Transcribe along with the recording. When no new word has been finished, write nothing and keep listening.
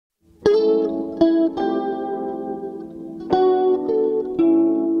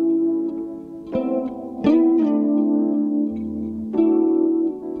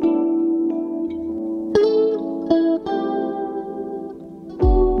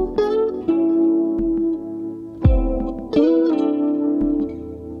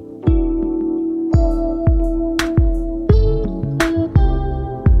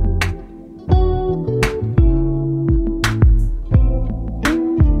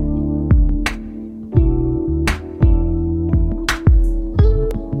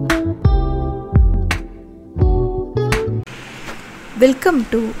Welcome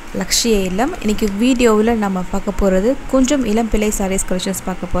to lakshyaillam. இன்னைக்கு வீடியோவில் நம்ம பார்க்க போகிறது கொஞ்சம் இளம்பிள்ளை சாரீஸ் கலெக்ஷன்ஸ்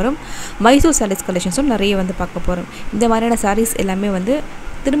பார்க்க போகிறோம். மைசூர் சாரீஸ் கலெக்ஷன்ஸும் நிறைய பார்க்க போகிறோம். இந்த மாதிரியான சாரீஸ் எல்லாமே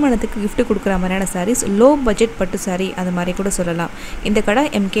திருமணத்துக்கு gift கொடுக்குற மாதிரியான சாரீஸ், லோ பட்ஜெட் பட்டு சாரீ அது மாதிரி கூட சொல்லலாம். இந்த கடை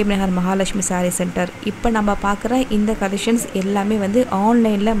M.K.B நகர் மகாலட்சுமி சாரீ சென்டர். இப்போ நம்ம பார்க்குற இந்த கலெக்ஷன்ஸ் எல்லாமே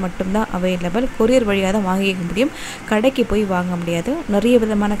ஆன்லைனில் மட்டும்தான் அவைலபிள். கொரியர் வழியாக தான் வாங்கிக்க முடியும், கடைக்கு போய் வாங்க முடியாது. நிறைய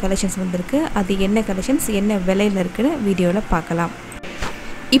விதமான கலெக்ஷன்ஸ் வந்திருக்கு. அது என்ன கலெக்ஷன்ஸ், என்ன விலையில் இருக்குன்னு வீடியோவில் பார்க்கலாம்.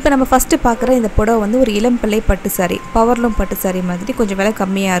 இப்போ நம்ம ஃபஸ்ட்டு பார்க்குற இந்த புடவை ஒரு இளம்பிள்ளை பட்டு சாரீ, பவர்லூம் பட்டு சாரீ மாதிரி கொஞ்சம் விலை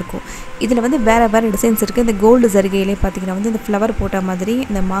கம்மியாக இருக்கும். இதில் வேறு டிசைன்ஸ் இருக்குது. இந்த கோல்டு ஜரிகையிலே பார்த்தீங்கன்னா இந்த ஃப்ளவர் போட்ட மாதிரி,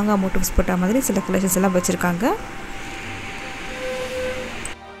 இந்த மாங்காய் மோட்டிவ்ஸ் போட்ட மாதிரி சில கலெக்ஷன்ஸ் எல்லாம் வச்சுருக்காங்க.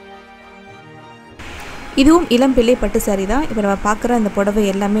 இதுவும் இளம்பிள்ளை பட்டு சாரீ தான். இப்போ நம்ம பார்க்குற இந்த புடவை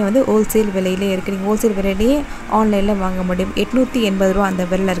எல்லாமே ஹோல்சேல் விலையிலே இருக்குது. நீங்கள் ஹோல்சேல் விலையிலேயே ஆன்லைனில் வாங்க முடியும். 880 ரூபா அந்த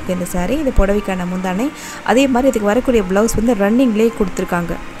விலையில் இருக்குது இந்த சாரீ. இந்த புடவைக்கான முந்தானை, அதே மாதிரி இதுக்கு வரக்கூடிய ப்ளவுஸ் ரன்னிங்லேயே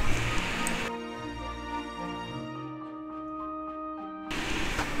கொடுத்துருக்காங்க.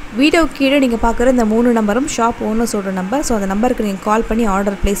 வீடியோ கீழே நீங்கள் பார்க்குற இந்த 3 நம்பரும் ஷாப் ஓனர்ஸோட நம்பர். ஸோ அந்த நம்பருக்கு நீங்கள் கால் பண்ணி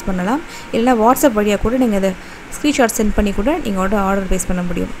ஆர்டர் ப்ளேஸ் பண்ணலாம். இல்லைனா வாட்ஸ்அப் வழியாக கூட நீங்கள் அதை ஸ்க்ரீன்ஷாட் சென்ட் பண்ணி கூட நீங்கள் ஆர்டர் ப்ளேஸ் பண்ண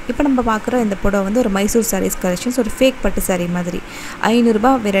முடியும். இப்போ நம்ம பார்க்குற இந்த புடவை ஒரு மைசூர் சாரீஸ் கலெக்ஷன்ஸ், ஒரு ஃபேக் பட்டு சாரீ மாதிரி 500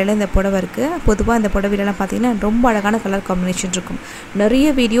 ரூபா விலையில் இந்த புடவை இருக்குது. பொதுவாக இந்த புடவையிலலாம் பார்த்தீங்கன்னா ரொம்ப அழகான கலர் காம்பினேஷன் இருக்கும். நிறைய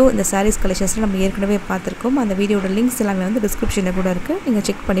வீடியோ இந்த சாரீஸ் கலெக்ஷன்ஸில் நம்ம ஏற்கனவே பார்த்துருக்கோம். அந்த வீடியோட லிங்க்ஸ் எல்லாமே டிஸ்கிரிப்ஷனில் கூட இருக்குது, நீங்கள்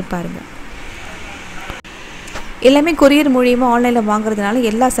செக் பண்ணி பாருங்கள். எல்லாமே கொரியர் மூலியமாக ஆன்லைனில் வாங்குறதுனால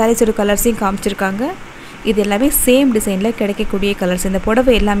எல்லா சாரீஸோட கலர்ஸையும் காமிச்சிருக்காங்க. இது எல்லாமே சேம் டிசைனில் கிடைக்கக்கூடிய கலர்ஸ். இந்த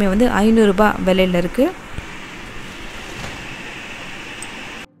புடவை எல்லாமே 500 ரூபா விலையில் இருக்குது.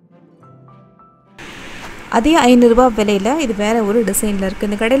 அதே 500 ரூபா விலையில் இது வேறு ஒரு டிசைனில் இருக்குது.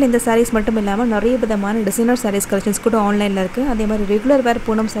 இந்த கடையில் இந்த சாரீஸ் மட்டும் இல்லாமல் நிறைய விதமான டிசைனர் சாரீஸ் கலெக்ஷன்ஸ் கூட ஆன்லைனில் இருக்குது. அதே மாதிரி ரெகுலர் வேர்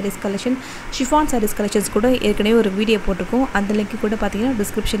Poonam saris collection, chiffon saris collections கூட ஏற்கனவே ஒரு வீடியோ போட்டிருக்கோம். அந்த லிங்க் கூட பார்த்தீங்கன்னா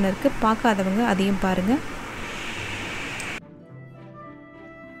டிஸ்கிரிப்ஷனில் இருக்குது. பார்க்காதவங்க அதையும் பாருங்கள்.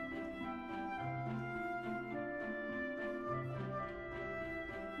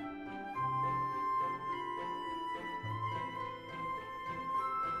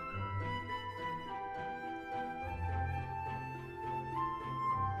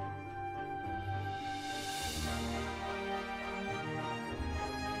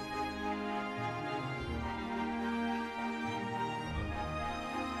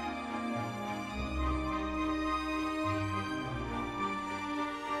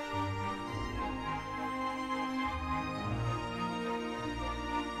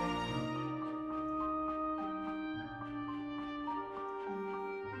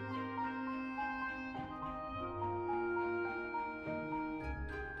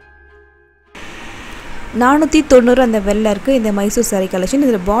 $490 அந்த வெள்ளை இருக்குது. இந்த மைசூர் சாரீ கலெக்ஷன்.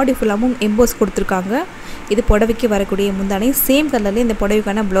 இதில் பாடி ஃபுல்லாகவும் எம்போஸ் கொடுத்துருக்காங்க. இது புடவைக்கு வரக்கூடிய முந்தானை, சேம் கலர்லேயே இந்த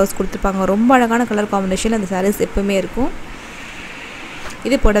புடவைக்கான ப்ளவுஸ் கொடுத்துருப்பாங்க. ரொம்ப அழகான கலர் காம்பினேஷன் அந்த சாரீஸ் எப்பவுமே இருக்கும்.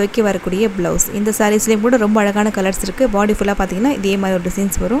 இது புடவைக்கு வரக்கூடிய ப்ளவுஸ். இந்த சாரீஸ்லேயும் கூட ரொம்ப அழகான கலர்ஸ் இருக்குது. பாடி ஃபுல்லாக பார்த்தீங்கன்னா இதே மாதிரி ஒரு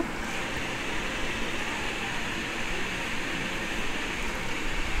டிசைன்ஸ் வரும்.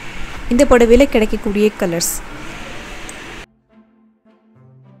 இந்த புடவையில் கிடைக்கக்கூடிய கலர்ஸ்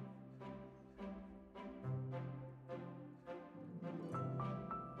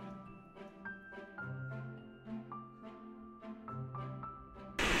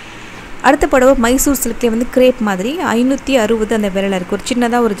அடுத்த புடவை மைசூர் சில்க்லேயே கிரேப் மாதிரி 560 அந்த விலையில் இருக்குது. ஒரு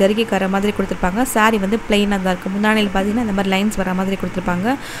சின்னதாக ஒரு ஜரிகைக்கார மாதிரி கொடுத்துருப்பாங்க. சாரீ பிளெயினாக தான் இருக்குது. முன்னாடியில் பார்த்தீங்கன்னா இந்த மாதிரி லைன்ஸ் வர மாதிரி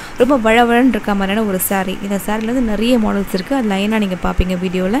கொடுத்துருப்பாங்க. ரொம்ப வழவழன்னு இருக்க மாதிரியான ஒரு சாரீ. இந்த சாரியில் நிறைய மாடல்ஸ் இருக்குது. அது லைனாக நீங்கள் பார்ப்பீங்க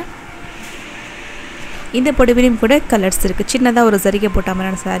வீடியோவில். இந்த புடவையிலும் கூட கலர்ஸ் இருக்குது. சின்னதாக ஒரு ஜரிகை போட்ட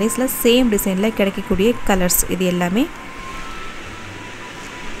மாதிரியான சாரீஸில் சேம் டிசைனில் கிடைக்கக்கூடிய கலர்ஸ் இது எல்லாமே.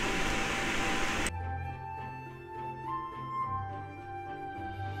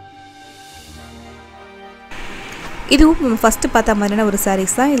 இதுவும் நம்ம ஃபஸ்ட்டு பார்த்த மாதிரியான ஒரு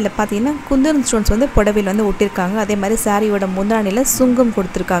சாரீஸ் தான். இதில் பார்த்தீங்கன்னா குந்தன் ஸ்டோன்ஸ் புடவையில் ஒட்டியிருக்காங்க. அதே மாதிரி சாரியோட முந்தானியில் சுங்கம்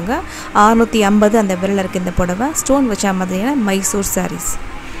கொடுத்துருக்காங்க. 650 அந்த விலையில் இருக்குது இந்த புடவை. ஸ்டோன் வச்ச மாதிரியான மைசூர் சாரீஸ்.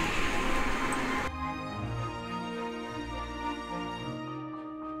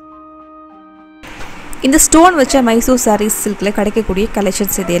 இந்த ஸ்டோன் வச்ச மைசூர் சாரீஸ் சில்கில் கிடைக்கக்கூடிய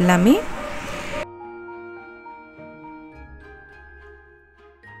கலெக்ஷன்ஸ் இது எல்லாமே.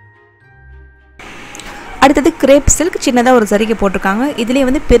 அடுத்தது கிரேப் சில்க், சின்னதாக ஒரு சரிகை போட்டிருக்காங்க.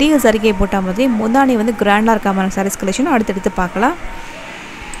 இதுலேயே பெரிய சரிகை போட்ட மாதிரி முந்தானி கிராண்டாக இருக்க மாதிரி சாரீஸ் கலெக்ஷன் அடுத்தடுத்து பார்க்கலாம்.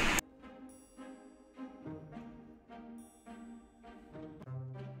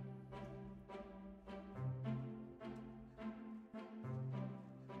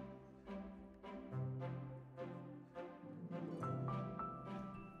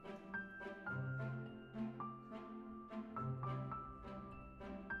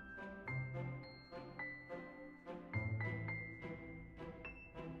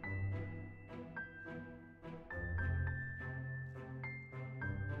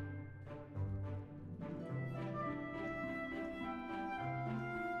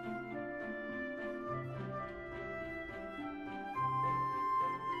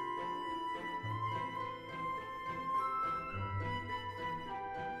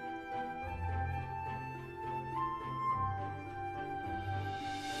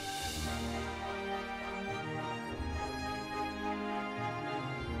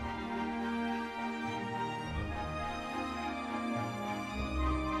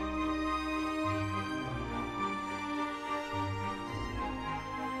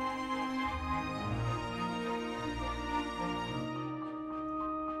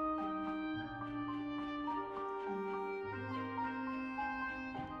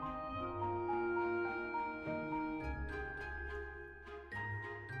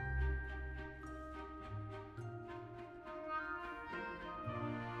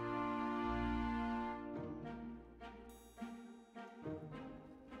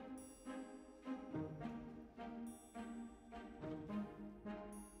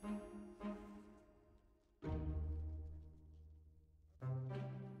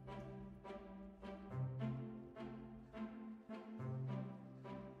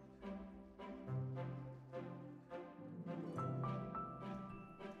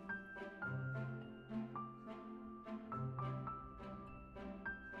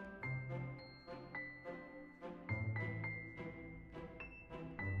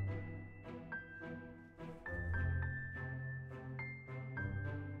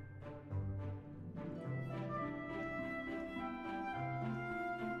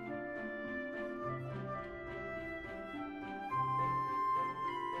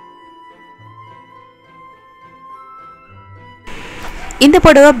 இந்த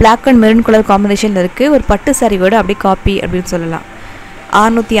புடவை Black and Maroon கலர் காம்பினேஷனில் இருக்குது. ஒரு பட்டு சாரியோட அப்படியே காப்பி அப்படின்னு சொல்லலாம்.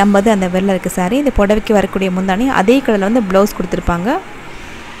 650 அந்த வெள்ளை இருக்குது சாரி. இந்த புடவைக்கு வரக்கூடிய முந்தானி அதே கலரில் வந்து ப்ளவுஸ் கொடுத்துருப்பாங்க.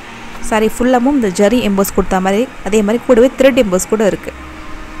 சாரி ஃபுல்லாகவும் இந்த ஜரி எம்போஸ் கொடுத்தா மாதிரி அதே மாதிரி கூடவே த்ரெட் எம்போஸ் கூட இருக்குது.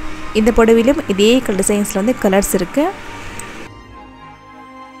 இந்த புடவையிலும் இதே கலர் டிசைன்ஸில் வந்து கலர்ஸ் இருக்குது.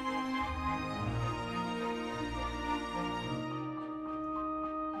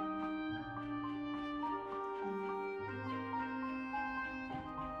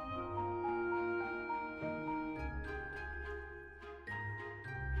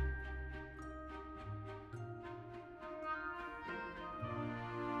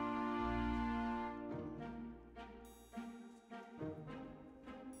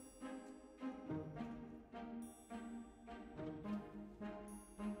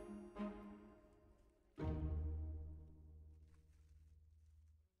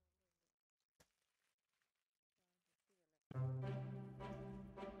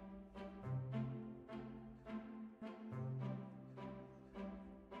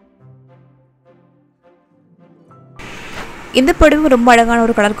 இந்த புடவை ரொம்ப அழகான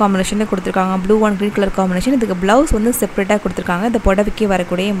ஒரு கலர் காம்பினேஷனில் கொடுத்துருக்காங்க. Blue and green colour combination. இதுக்கு ப்ளவுஸ் வந்து செப்பரேட்டாக கொடுத்துருக்காங்க. இந்த புடவைக்கு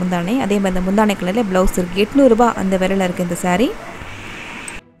வரக்கூடிய முந்தானை அதே மாதிரி இந்த முந்தானை கலரில் ப்ளவுஸ் இருக்குது. 800 ரூபாய் அந்த விலையில் இருக்குது இந்த சாரீ.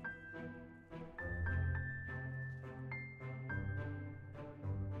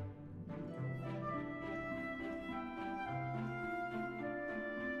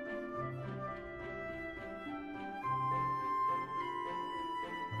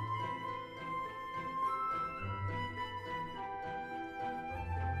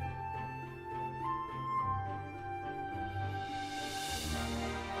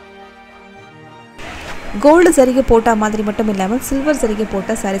 கோல்டு சரிகை போட்டால் மாதிரி மட்டும் இல்லாமல் சில்வர் சரிகை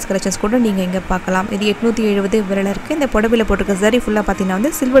போட்ட சாரீஸ் கலெக்ஷன்ஸ் கூட நீங்கள் இங்கே பார்க்கலாம். இது 870 விலையில் இருக்குது. இந்த புடவையில் போட்டிருக்க சரி ஃபுல்லாக பார்த்தீங்கன்னா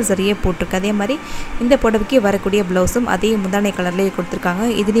வந்து சில்வர் சரியே போட்டிருக்கு. அதே மாதிரி இந்த புடவைக்கு வரக்கூடிய ப்ளவுஸும் அதே முந்தானை கலர்லேயே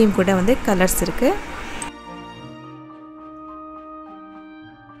கொடுத்துருக்காங்க. இதுலேயும் கூட வந்து கலர்ஸ் இருக்குது.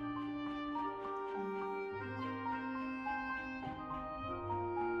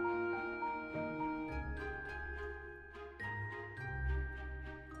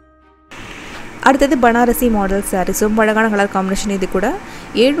 அடுத்தது பனாரசி மாடல் சாரீஸ். ரொம்ப அழகான கலர் காம்பினேஷன். இது கூட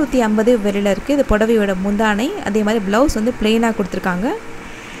 750 விலையில் இருக்குது. இது புடவையோட முந்தானை அதே மாதிரி ப்ளவுஸ் வந்து பிளெயினாக கொடுத்துருக்காங்க.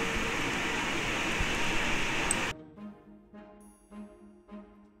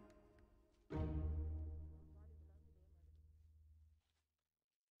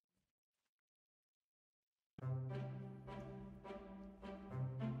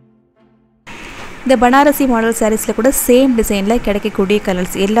 இந்த பனாரசி மாடல் சாரீஸில் கூட சேம் டிசைனில் கிடைக்கக்கூடிய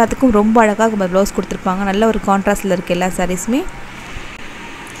கலர்ஸ் எல்லாத்துக்கும் ரொம்ப அழகாக ப்ளவுஸ் கொடுத்துருப்பாங்க. நல்ல ஒரு கான்ட்ராஸ்டில் இருக்குது எல்லா சாரீஸுமே.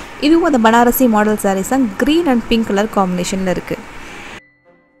 இதுவும் அந்த பனாரசி மாடல் சாரீஸ் தான். க்ரீன் அண்ட் பிங்க் கலர் காம்பினேஷனில் இருக்குது.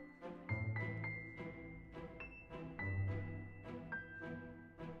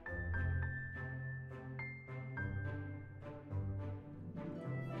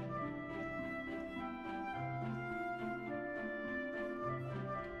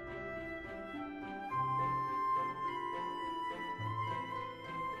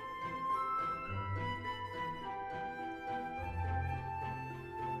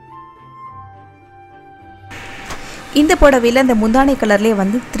 இந்த புடவையில் இந்த முந்தானை கலர்லேயே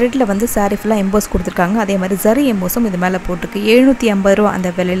வந்து த்ரெட்டில் வந்து சாரீ ஃபுல்லாக எம்போஸ் கொடுத்துருக்காங்க. அதே மாதிரி ஜரி எம்போஸும் இது மேலே போட்டிருக்கு. 750 ரூபா அந்த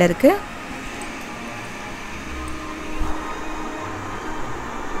விலையில் இருக்குது.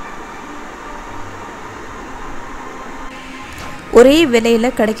 ஒரே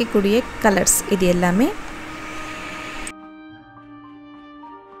விலையில் கிடைக்கக்கூடிய கலர்ஸ் இது எல்லாமே.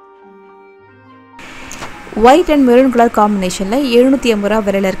 ஒயிட் அண்ட் மெரூன் கலர் காம்பினேஷனில் 750 ரூபா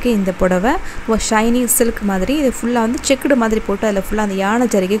விலையில் இருக்குது இந்த புடவை. ஷைனி சில்க் மாதிரி இது ஃபுல்லாக வந்து செக்குடு மாதிரி போட்டு அதில் ஃபுல்லாக அந்த யானை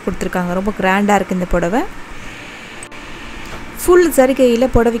ஜரிகை கொடுத்துருக்காங்க. ரொம்ப கிராண்டாக இருக்குது இந்த புடவை. ஃபுல்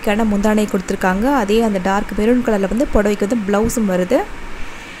ஜரிகையில் புடவைக்கான முந்தானை கொடுத்துருக்காங்க. அதே அந்த டார்க் மெரூன் கலரில் வந்து புடவைக்கு வந்து ப்ளவுஸும் வருது.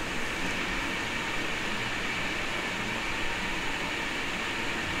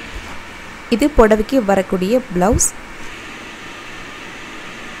 இது புடவைக்கு வரக்கூடிய ப்ளவுஸ்.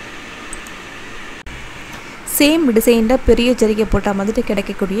 சேம் டிசைனில் பெரிய ஜரிகை போட்டால் வந்துட்டு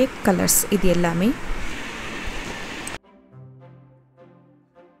கிடைக்கக்கூடிய கலர்ஸ் இது எல்லாமே.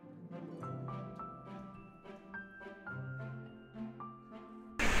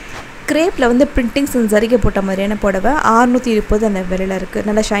 கிரேப்பில் வந்து பிரிண்டிங்ஸ் ஜரிகை போட்ட மாதிரியான புடவை 620 அந்த விலையில் இருக்குது.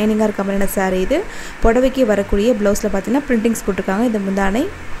 நல்லா ஷைனிங்காக இருக்க மாதிரியான சாரீ இது. புடவைக்கு வரக்கூடிய ப்ளவுஸில் பார்த்தீங்கன்னா பிரிண்டிங்ஸ் போட்டிருக்காங்க. இது முந்தானை,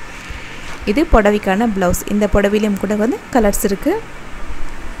 இது புடவைக்கான ப்ளவுஸ். இந்த புடவையிலையும் கூட வந்து கலர்ஸ் இருக்குது.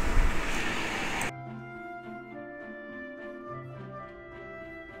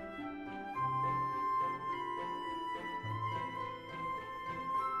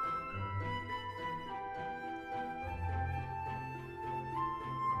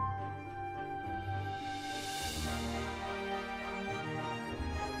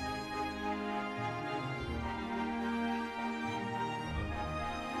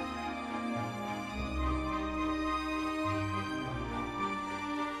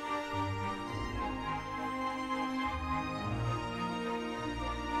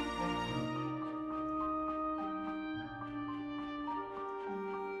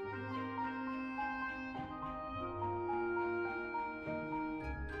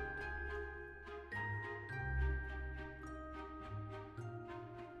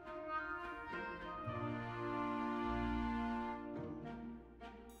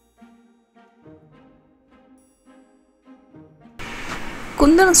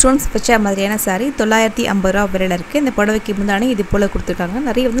 குந்தன் ஸ்டோன்ஸ் வச்ச மாதிரியான சாரீ 950 ரூபா விலையில் இருக்குது. இந்த புடவைக்கு முந்தானே இது போல் கொடுத்துருக்காங்க.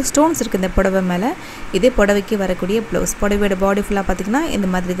 நிறைய வந்து ஸ்டோன்ஸ் இருக்குது இந்த புடவை மேலே. இதே புடவைக்கு வரக்கூடிய ப்ளவுஸ். புடவையோட பாடி ஃபுல்லாக பார்த்திங்கன்னா இந்த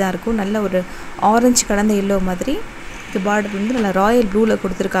மாதிரி தான் இருக்கும். நல்ல ஒரு ஆரஞ்சு கலந்த எல்லோ மாதிரி. இது பார்டர் வந்து நல்லா ராயல் ப்ளூவில்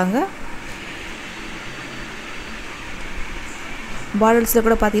கொடுத்துருக்காங்க. பார்டர்ஸில்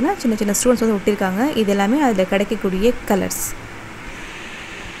கூட பார்த்திங்கன்னா சின்ன சின்ன ஸ்டோன்ஸ் வந்து ஒட்டியிருக்காங்க. இது எல்லாமே அதில் கிடைக்கக்கூடிய கலர்ஸ்.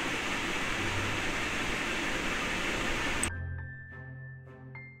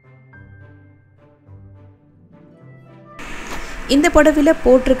 இந்த புடவையில்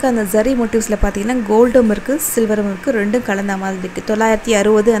போட்டிருக்க அந்த ஜரி மோட்டிவ்ஸில் பார்த்தீங்கன்னா கோல்டும் இருக்குது, சில்வரும் இருக்குது, ரெண்டும் கலந்த மாதிரி இருக்குது.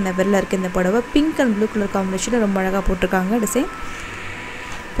 960 அந்த வெள்ளை இருக்குது இந்த புடவை. பிங்க் அண்ட் ப்ளூ கலர் காம்பினேஷனில் ரொம்ப அழகாக போட்டிருக்காங்க டிசைன்.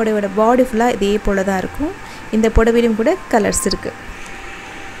 புடவையோட பாடி ஃபுல்லாக இதே போல் தான் இருக்கும். இந்த புடவையிலும் கூட கலர்ஸ் இருக்குது.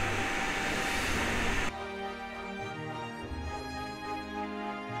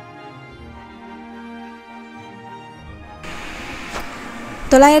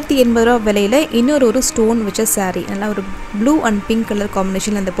 $980 விலையில் இன்னொரு ஸ்டோன் வச்ச சாரீ. நல்லா ஒரு ப்ளூ அண்ட் பிங்க் கலர்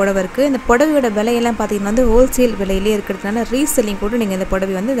காம்பினேஷனில் இந்த புடவை இருக்குது. இந்த புடவையோட விலையெல்லாம் பார்த்தீங்கன்னா வந்து ஹோல்சேல் விலையிலே இருக்கிறதுனால ரீசெல்லிங் கூட நீங்கள் இந்த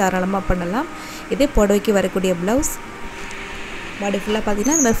புடவை வந்து தாராளமாக பண்ணலாம். இதே புடவைக்கு வரக்கூடிய ப்ளவுஸ். பாடி ஃபுல்லாக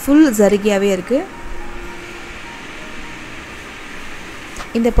பார்த்தீங்கன்னா இந்த ஃபுல் ஜரிகையாகவே இருக்குது.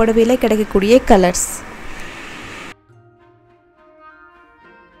 இந்த புடவையில் கிடைக்கக்கூடிய கலர்ஸ்.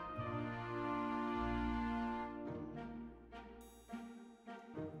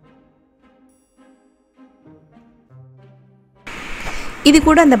 இது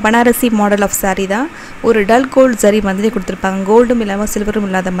கூட அந்த பனாரசி மாடல் ஆஃப் சாரீ தான். ஒரு டல் கோல்டு ஜரி மாதிரி கொடுத்துருப்பாங்க. கோல்டும் இல்லாமல் சில்வரும்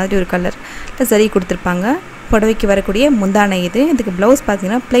இல்லாத மாதிரி ஒரு கலர் ஜரி கொடுத்துருப்பாங்க. புடவைக்கு வரக்கூடிய முந்தானை இது. இதுக்கு ப்ளவுஸ்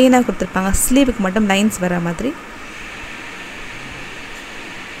பார்த்தீங்கன்னா ப்ளெயினாக கொடுத்துருப்பாங்க. ஸ்லீவுக்கு மட்டும் லைன்ஸ் வர மாதிரி.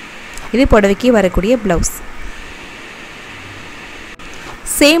 இது புடவைக்கு வரக்கூடிய ப்ளவுஸ்.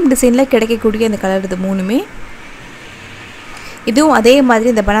 சேம் டிசைனில் கிடைக்கக்கூடிய இந்த கலர் இது மூணுமே. இதுவும் அதே மாதிரி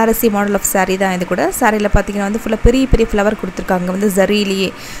இந்த பனாரசி மாடல் ஆஃப் சாரீ தான். இது கூட சாரியில் பார்த்தீங்கன்னா வந்து ஃபுல்லாக பெரிய பெரிய ஃப்ளவர் கொடுத்துருக்காங்க. வந்து ஜரியிலேயே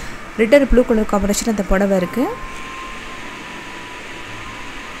red and blue colour combination அந்த புடவை இருக்குது.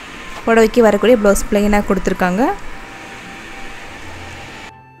 புடவைக்கு வரக்கூடிய ப்ளவுஸ் ப்ளெயினாக கொடுத்துருக்காங்க.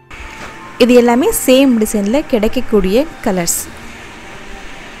 இது எல்லாமே சேம் டிசைனில் கிடைக்கக்கூடிய கலர்ஸ்.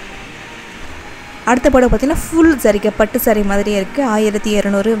 அடுத்த புடவை பார்த்தீங்கன்னா ஃபுல் ஜரிகை பட்டு சாரீ மாதிரியே இருக்குது.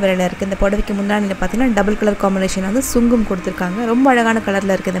 1200 விலையில் இருக்குது. இந்த புடவைக்கு முன்னாடி பார்த்தீங்கன்னா டபுள் கலர் காம்பினேஷன் வந்து சுங்கும் கொடுத்துருக்காங்க. ரொம்ப அழகான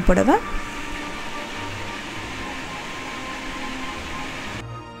கலரில் இருக்குது இந்த புடவை.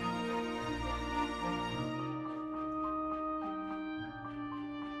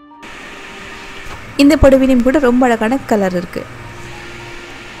 இந்த புடவையிலும் கூட ரொம்ப அழகான கலர் இருக்குது.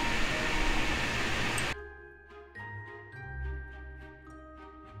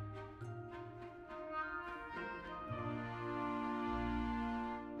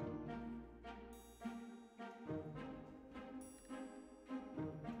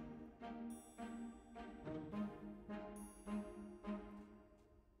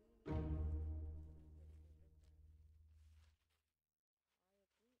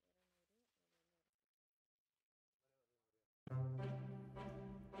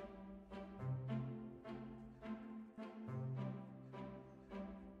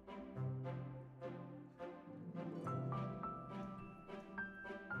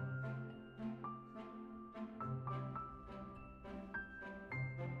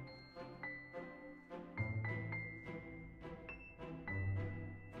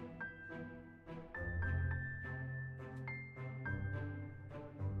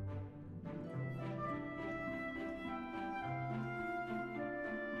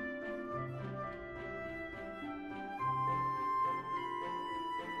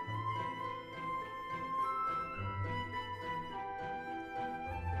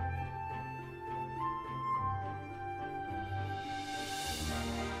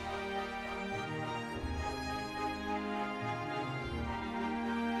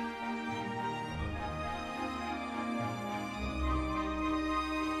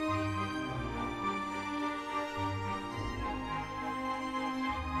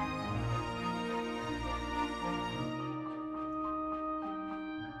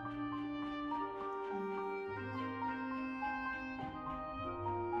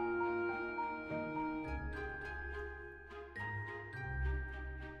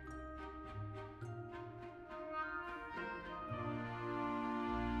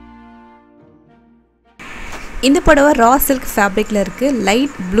 இந்த புடவை ரா சில்க் ஃபேப்ரிக்கில் இருக்குது.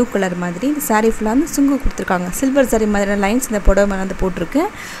 லைட் ப்ளூ கலர் மாதிரி. இந்த சாரீ ஃபுல்லாக வந்து சுங்கு கொடுத்துருக்காங்க. சில்வர் சாரீ மாதிரியான லைன்ஸ் இந்த புடவை மேலே வந்து போட்டிருக்கு.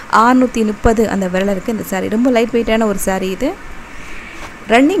 630 அந்த விலை இருக்குது இந்த சாரீ. ரொம்ப லைட் வெயிட்டான ஒரு சாரீ இது.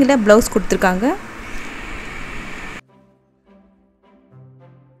 ரன்னிங்கில் ப்ளவுஸ் கொடுத்துருக்காங்க.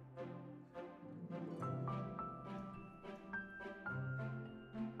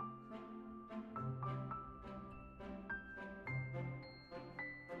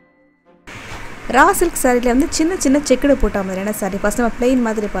 ரா சில்க் சாரியில் வந்து சின்ன சின்ன செக்குடு போட்ட மாதிரியான சாரி. ஃபஸ்ட் நம்ம பிளெயின்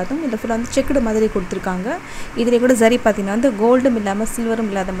மாதிரி பார்த்தோம். இதில் ஃபுல்லாக வந்து செக்குடு மாதிரி கொடுத்துருக்காங்க. இதில் கூட ஜரி பார்த்தீங்கன்னா வந்து கோல்டும் இல்லாமல்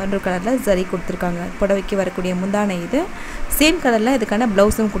சில்வரும் இல்லாத மாதிரி ஒரு கலரில் ஜரி கொடுத்துருக்காங்க. புடவைக்கு வரக்கூடிய முந்தானை இது. சேம் கலரில் இதுக்கான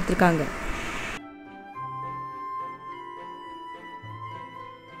ப்ளவுஸும் கொடுத்துருக்காங்க.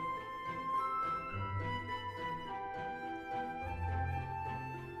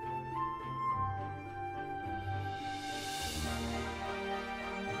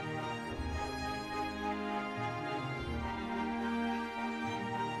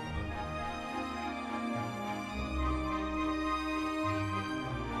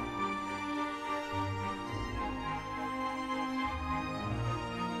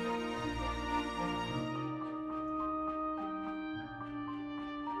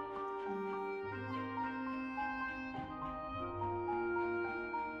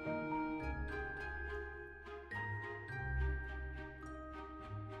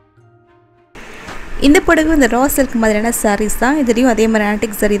 இந்த புடவை இந்த ரா சில்க் மாதிரியான சாரீஸ் தான். இதுலேயும் அதே மாதிரி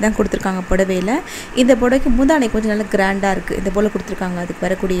ஆன்டிக் சாரி தான் கொடுத்துருக்காங்க புடவையில். இந்த புடவைக்கு முந்தானை கொஞ்சம் நல்லா கிராண்டாக இருக்குது. இந்த போல் கொடுத்துருக்காங்க. அதுக்கு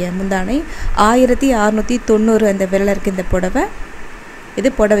வரக்கூடிய முந்தானை 1690 அந்த விலையில் இருக்குது இந்த புடவை.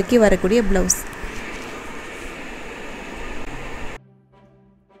 இது புடவைக்கு வரக்கூடிய ப்ளவுஸ்.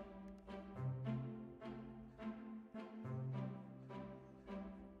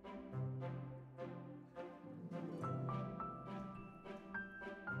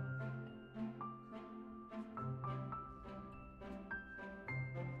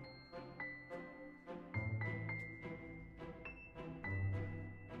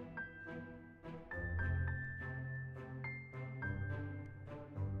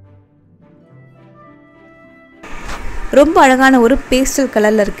 ரொம்ப அழகான ஒரு பேஸ்டல்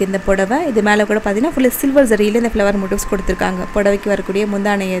கலரில் இருக்குது இந்த புடவை. இது மேலே கூட பார்த்தீங்கன்னா ஃபுல்லாக சில்வர் ஜரியில் இந்த ஃப்ளவர் மோட்டிவ்ஸ் கொடுத்துருக்காங்க. புடவைக்கு வரக்கூடிய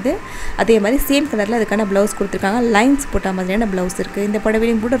முந்தானை இது. அதே மாதிரி சேம் கலரில் அதுக்கான ப்ளவுஸ் கொடுத்துருக்காங்க. லைன்ஸ் போட்ட மாதிரியான ப்ளவுஸ் இருக்குது. இந்த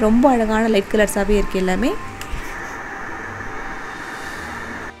புடவையும் கூட ரொம்ப அழகான லைட் கலர்ஸாகவே இருக்குது எல்லாமே.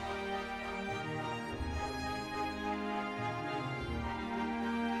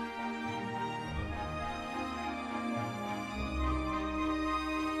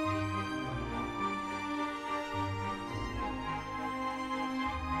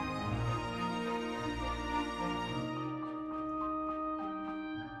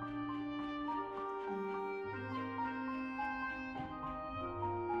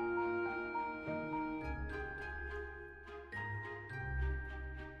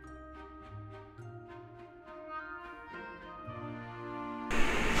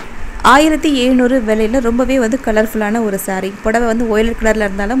 $1700 விலையில் ரொம்பவே வந்து கலர்ஃபுல்லான ஒரு சாரீ. புடவை வந்து ஒயலட் கலரில்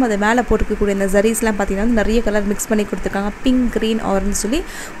இருந்தாலும் அது மேலே போட்டுக்கக்கூடிய இந்த ஜரீஸ்லாம் பார்த்தீங்கன்னா வந்து நிறைய கலர் மிக்ஸ் பண்ணி கொடுத்துருக்காங்க. பிங்க், க்ரீன், ஆரஞ்சு சொல்லி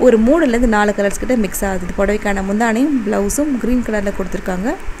ஒரு 3லேருந்து 4 கலர்ஸ் கிட்ட மிக்ஸ் ஆகுது. புடவைக்கான முந்தானையும் ப்ளவுஸும் க்ரீன் கலரில்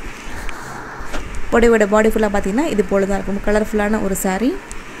கொடுத்துருக்காங்க. புடவையோட பாடி ஃபுல்லாக பார்த்தீங்கன்னா இது போல தான் இருக்கும். கலர்ஃபுல்லான ஒரு சாரீ.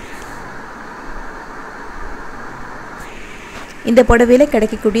 இந்த புடவையில்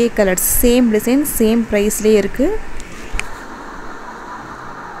கிடைக்கக்கூடிய கலர்ஸ் சேம் டிசைன் சேம் ப்ரைஸ்லேயே இருக்குது.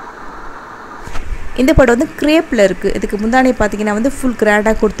 இந்த புடவை வந்து கிரேப்பில் இருக்குது. இதுக்கு முந்தானை பார்த்தீங்கன்னா வந்து ஃபுல்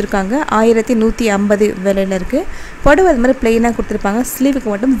கிராண்டாக கொடுத்துருக்காங்க. 1150 விலையில் இருக்குது. புடவை அது மாதிரி ப்ளெயினாக கொடுத்துருப்பாங்க.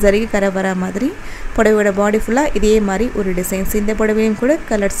 ஸ்லீவுக்கு மட்டும் ஜரிகை கரை வர மாதிரி. புடவையோட பாடி ஃபுல்லாக இதே மாதிரி ஒரு டிசைன்ஸ். இந்த புடவையும் கூட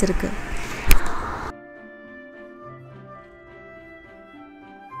கலர்ஸ் இருக்குது.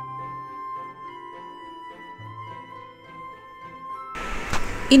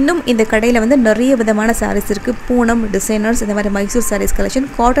 இன்னும் இந்த கடையில் வந்து நிறைய விதமான சாரீஸ் இருக்குது. பூனம், டிசைனர்ஸ், இந்த மாதிரி Mysore saris collection,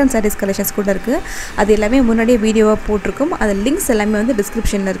 cotton saris collections கூட இருக்குது. அது எல்லாமே முன்னாடியே வீடியோவாக போட்டிருக்கும். அது லிங்க்ஸ் எல்லாமே வந்து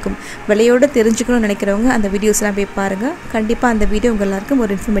டிஸ்கிரிப்ஷனில் இருக்கும். விலையோடு தெரிஞ்சுக்கணும்னு நினைக்கிறவங்க அந்த வீடியோஸ்லாம் போய் பாருங்கள். கண்டிப்பாக அந்த வீடியோ உங்கள் எல்லாருக்கும்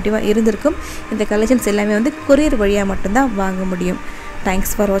ஒரு இன்ஃபர்மேட்டிவாக இருந்திருக்கும். இந்த கலெக்ஷன்ஸ் எல்லாமே வந்து கொரியர் வழியாக மட்டும்தான் வாங்க முடியும்.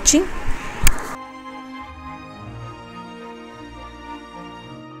 தேங்க்ஸ் ஃபார் வாட்சிங்.